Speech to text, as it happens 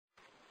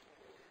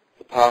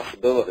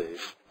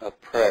Possibilities of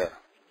Prayer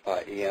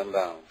by E.M.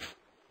 Bounds.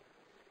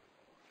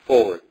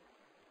 Forward.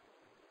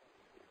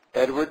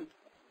 Edward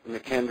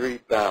McKendry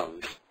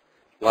Bounds,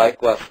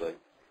 like Wesley,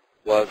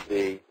 was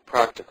the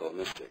practical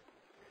mystic,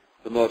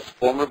 the most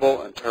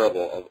formidable and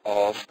terrible of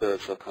all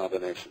spiritual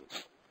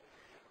combinations.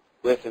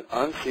 With an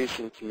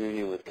unceasing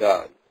communion with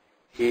God,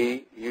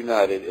 he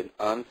united an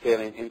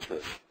unfailing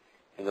interest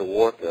in the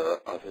warfare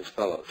of his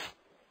fellows.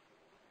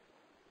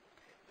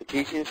 The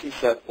teachings he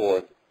set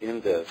forth in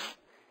this,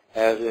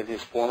 as in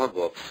his former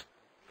books,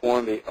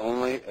 form the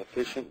only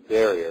efficient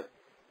barrier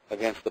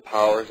against the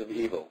powers of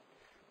evil,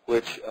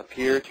 which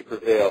appear to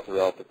prevail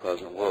throughout the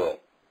present world.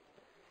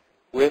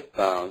 With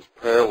Bounds,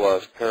 prayer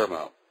was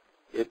paramount.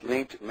 It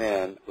linked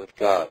man with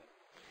God,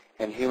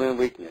 and human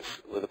weakness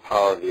with the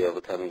power of the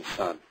overcoming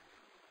sun.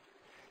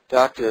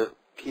 Dr.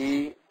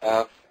 P.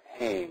 F.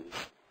 Haynes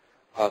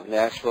of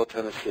Nashville,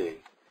 Tennessee,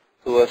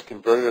 who was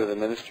converted to the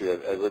ministry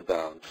of Edward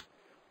Bounds,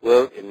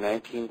 wrote in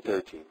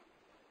 1913,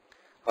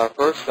 "Our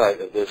first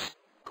sight of this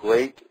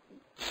great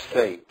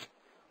saint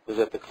was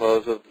at the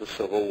close of the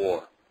Civil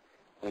War,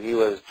 when he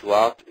was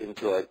dropped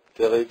into a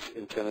village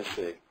in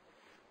Tennessee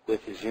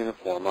with his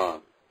uniform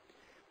on.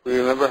 We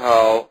remember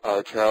how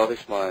our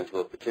childish minds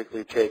were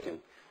particularly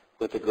taken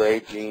with the gray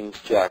jeans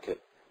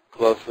jacket,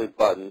 closely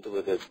buttoned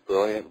with its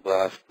brilliant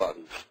brass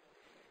buttons.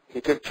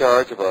 He took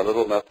charge of our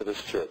little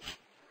Methodist church.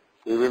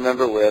 We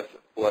remember with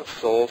what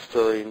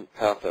soul-stirring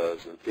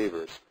pathos and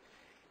fevers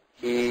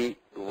he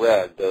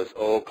read those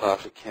old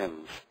classic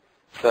hymns,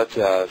 such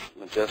as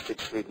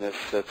Majestic Sweetness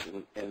Sits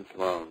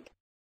Enthroned."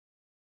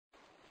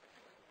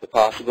 The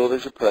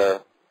Possibilities of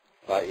Prayer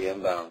by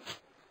E.M. Bounds.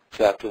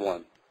 Chapter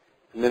 1.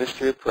 The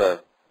Ministry of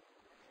Prayer.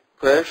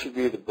 Prayer should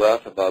be the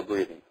breath of our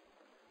breathing,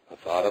 the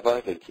thought of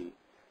our thinking,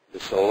 the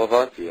soul of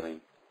our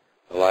feeling,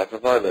 the life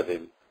of our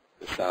living,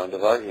 the sound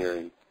of our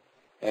hearing,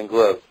 and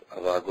growth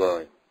of our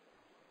growing.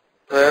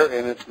 Prayer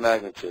in its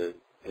magnitude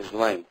is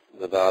length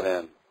without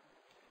end,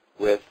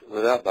 width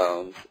without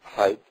bounds,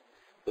 height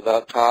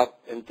without top,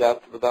 and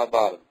depth without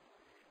bottom,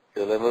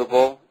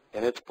 illimitable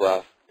in its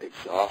breadth,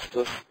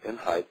 exhaustless in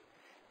height,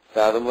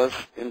 fathomless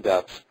in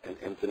depth, and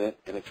infinite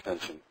in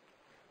extension.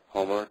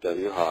 Homer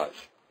W.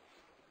 Hodge.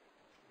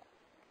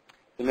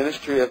 The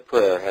ministry of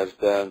prayer has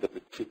been the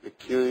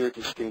peculiar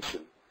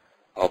distinction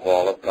of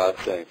all of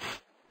God's saints.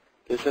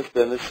 This has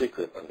been the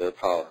secret of their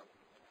power.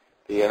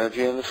 The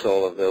energy and the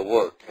soul of their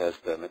work has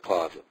been the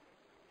closet.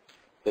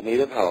 The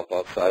need of help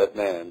outside of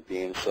man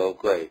being so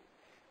great,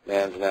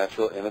 man's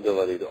natural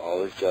inability to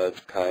always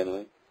judge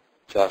kindly,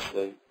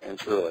 justly, and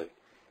truly,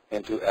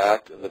 and to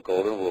act in the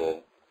golden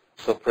rule,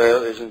 so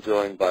prayer is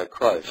enjoined by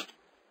Christ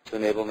to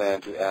enable man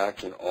to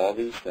act in all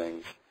these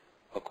things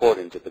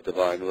according to the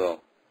divine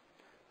will.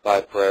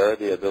 By prayer,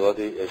 the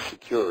ability is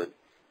secured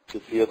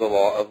to feel the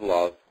law of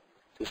love,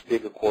 to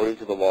speak according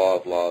to the law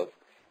of love,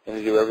 and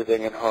to do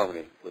everything in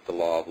harmony with the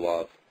law of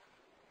love.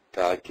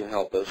 God can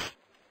help us.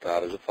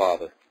 God is a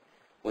Father.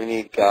 We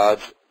need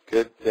God's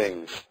good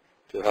things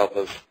to help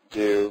us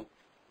do,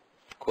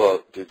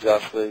 quote, do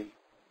justly,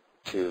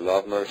 to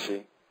love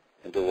mercy,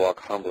 and to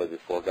walk humbly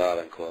before God,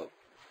 unquote.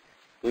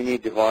 We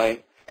need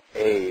divine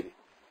aid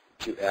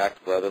to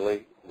act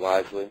brotherly,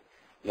 wisely,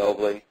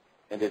 nobly,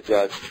 and to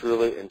judge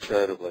truly and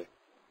charitably.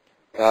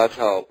 God's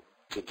help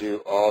to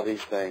do all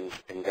these things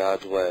in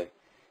God's way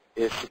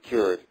is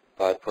secured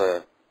by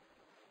prayer.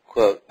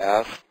 Quote,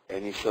 ask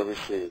and ye shall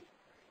receive,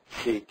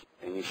 seek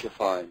and ye shall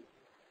find,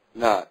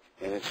 knock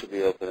and it shall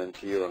be opened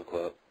unto you,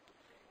 unquote.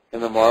 In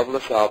the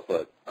marvelous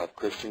output of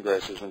Christian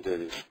graces and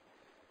duties,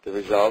 the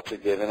results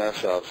of giving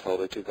ourselves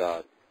wholly to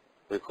God,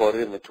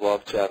 recorded in the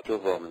 12th chapter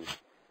of Romans,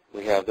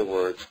 we have the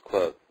words,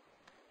 quote,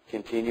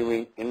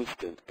 continuing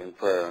instant in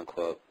prayer,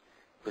 unquote,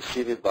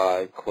 preceded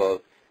by,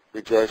 quote,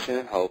 rejoicing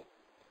in hope,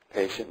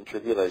 patient in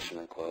tribulation,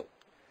 unquote,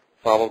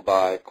 followed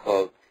by,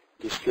 quote,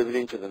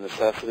 distributing to the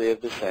necessity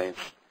of the saints,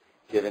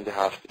 given to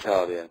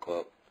hospitality,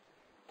 unquote.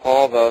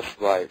 Paul thus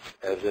writes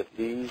as if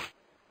these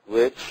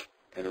rich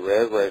and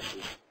rare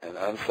graces and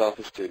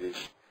unselfish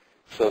duties,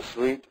 so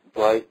sweet,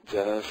 bright,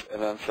 generous,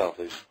 and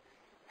unselfish,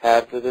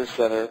 had for their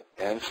center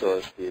and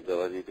source the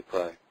ability to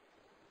pray.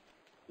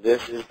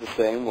 This is the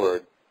same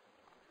word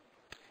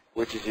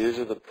which is used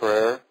of the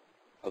prayer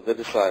of the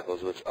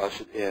disciples, which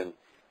ushered in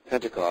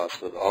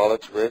Pentecost with all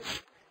its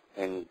rich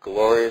and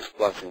glorious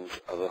blessings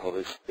of the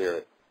Holy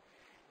Spirit.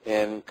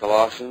 In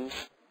Colossians,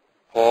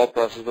 Paul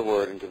presses the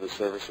word into the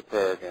service of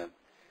prayer again.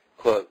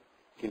 Quote,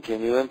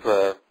 continue in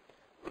prayer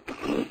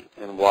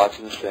and watch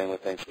and stand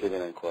with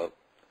thanksgiving, unquote.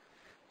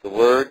 The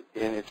word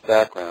in its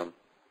background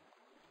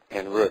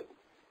and root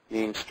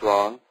means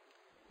strong,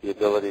 the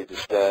ability to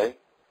stay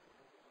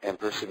and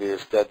persevere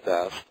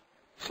steadfast,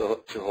 so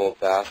to hold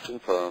fast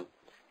and firm,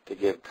 to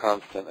give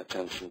constant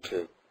attention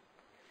to.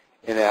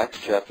 In Acts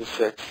chapter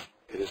 6,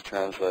 it is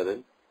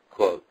translated,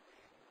 quote,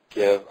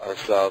 give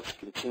ourselves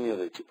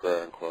continually to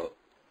prayer, unquote.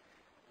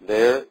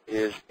 There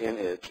is in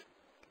it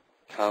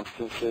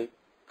constancy,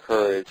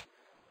 courage,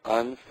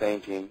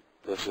 unfainting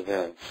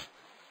perseverance.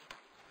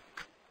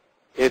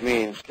 It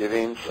means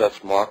giving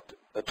such marked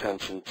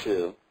attention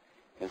to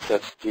and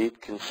such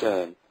deep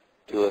concern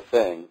to a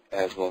thing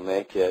as will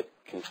make it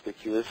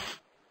conspicuous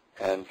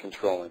and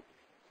controlling.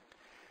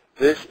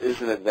 This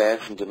is an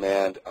advance in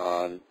demand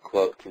on,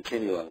 quote,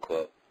 continue,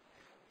 unquote.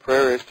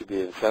 Prayer is to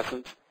be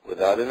incessant,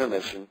 without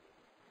intermission,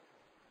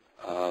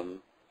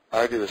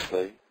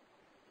 arduously,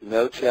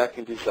 no check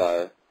in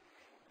desire,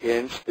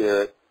 in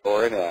spirit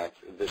or in act,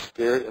 the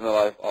spirit and the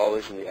life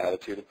always in the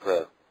attitude of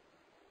prayer.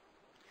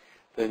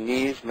 The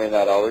knees may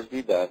not always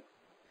be bent,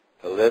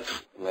 the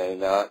lips may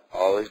not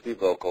always be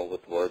vocal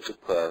with words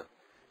of prayer,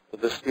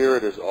 but the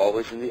spirit is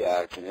always in the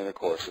act and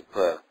intercourse of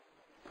prayer.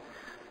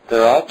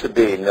 There ought to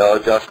be no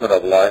adjustment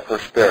of life or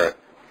spirit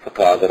for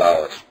closet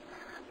hours.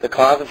 The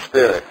closet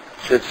spirit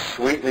should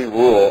sweetly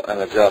rule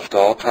and adjust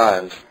all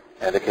times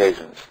and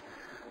occasions.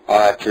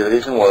 Our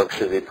activities and work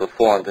should be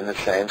performed in the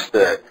same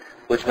spirit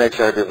which makes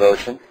our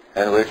devotion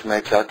and which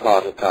makes our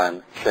closet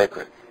time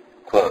sacred.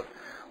 Quote,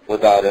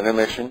 without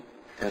intermission,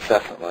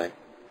 incessantly,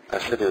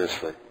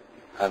 assiduously,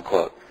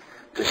 unquote,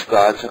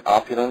 describes an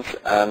opulence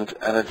and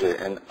energy,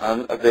 an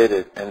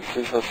unabated and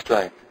ceaseless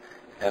strength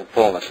and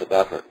fullness of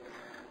effort,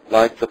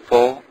 like the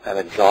full and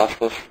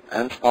exhaustless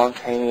and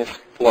spontaneous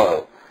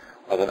flow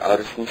of an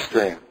artesian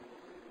stream.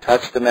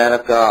 Touch the man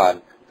of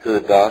God who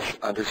thus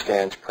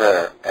understands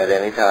prayer at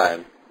any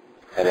time,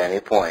 at any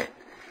point,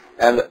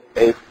 and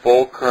a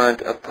full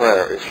current of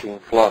prayer is seen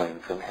flowing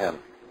from him.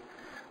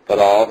 But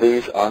all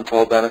these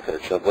untold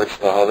benefits of which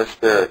the Holy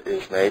Spirit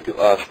is made to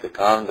us the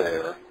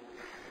conveyor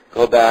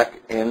go back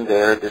in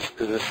their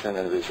disposition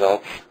and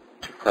results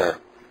to prayer.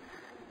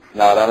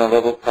 Not on a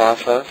little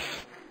process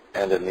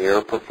and a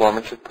mere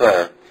performance of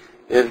prayer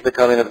is the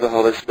coming of the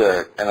Holy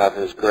Spirit and of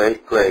His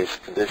great grace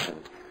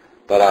conditioned,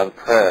 but on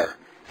prayer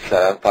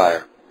set on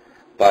fire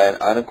by an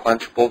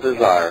unquenchable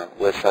desire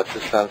with such a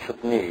sense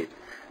of need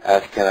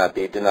as cannot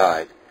be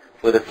denied,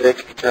 with a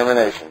fixed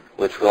determination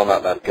which will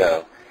not let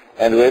go,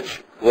 and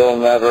which will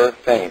never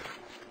faint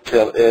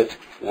till it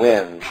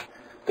wins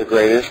the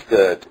greatest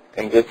good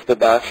and gets the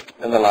best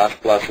and the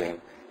last blessing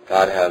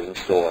God has in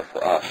store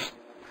for us.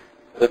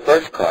 The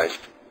first Christ,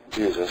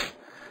 Jesus,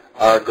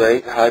 our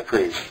great high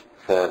priest,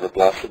 for the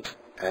blessed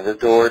and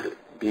adored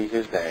be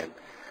His name,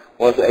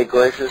 was a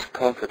gracious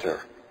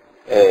comforter,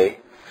 a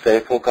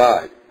faithful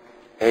guide,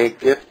 a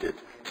gifted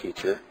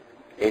teacher,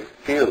 a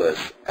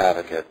fearless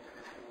advocate,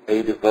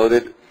 a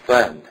devoted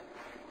friend,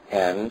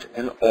 and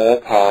an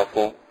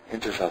all-powerful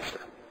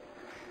intercessor.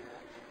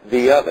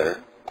 The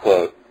other,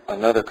 quote,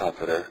 another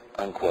comforter,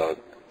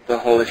 unquote, the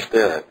Holy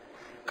Spirit,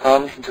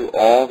 comes into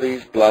all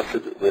these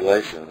blessed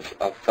relations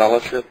of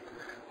fellowship,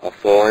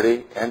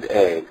 authority, and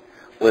aid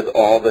with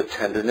all the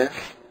tenderness,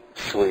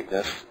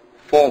 sweetness,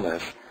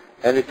 fullness,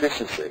 and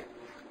efficiency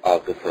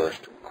of the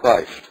first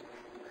Christ.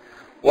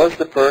 Was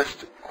the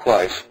first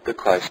Christ the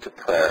Christ of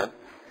prayer?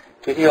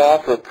 Did He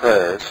offer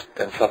prayers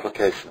and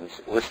supplications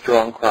with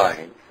strong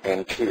crying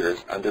and tears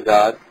unto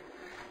God?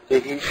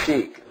 Did He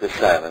seek the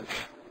silence,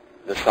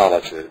 the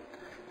solitude,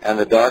 and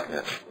the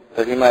darkness,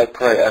 that He might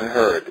pray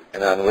unheard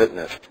and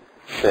unwitnessed,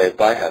 save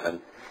by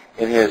heaven,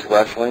 in His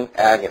wrestling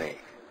agony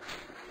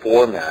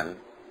for men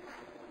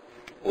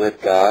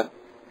with God?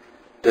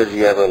 Does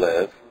He ever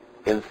live,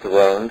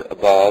 enthroned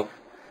above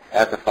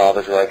at the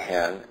Father's right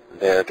hand,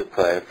 there to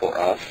pray for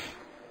us?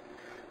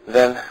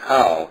 Then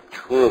how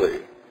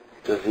truly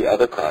does the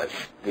other Christ,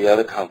 the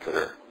other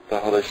Comforter, the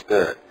Holy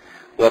Spirit,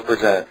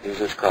 represent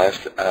Jesus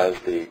Christ as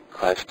the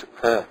Christ of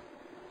prayer?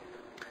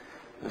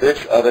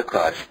 This other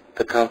Christ,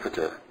 the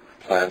Comforter,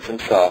 plants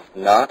Himself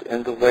not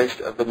in the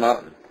waste of the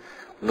mountain,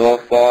 nor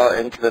far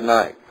into the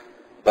night,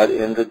 but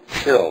in the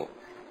chill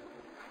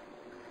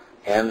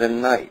and the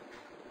night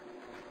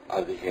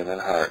of the human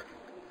heart,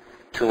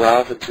 to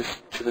rouse it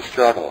to the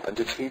struggle and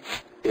to teach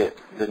it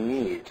the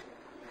need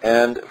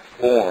and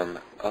form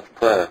of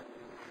prayer.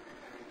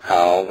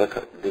 How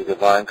the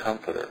divine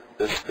Comforter,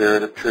 the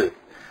Spirit of truth,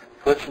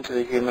 puts into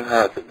the human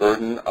heart the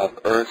burden of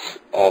earth's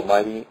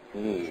almighty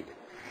need,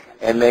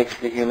 and makes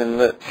the human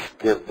lips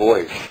give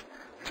voice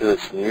to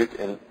its mute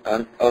and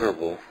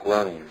unutterable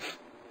groanings.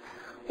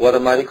 What a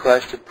mighty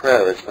Christ of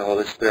prayer is the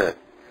Holy Spirit!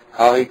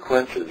 How He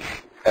quenches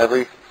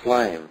every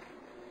flame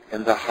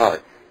in the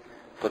heart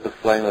with the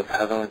flame of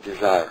heavenly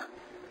desire!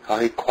 How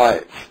He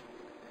quiets,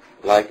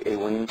 like a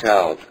weaned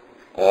child,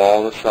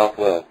 all the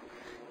self-will,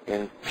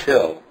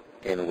 until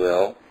in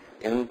will,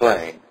 in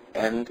brain,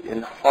 and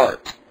in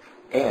heart,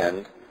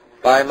 and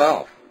by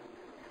mouth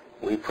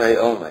we pray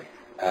only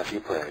as He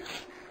prays,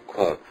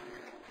 quote,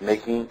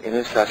 making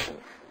intercession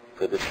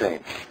for the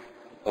saints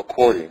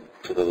according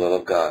to the will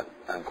of God,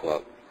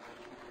 unquote.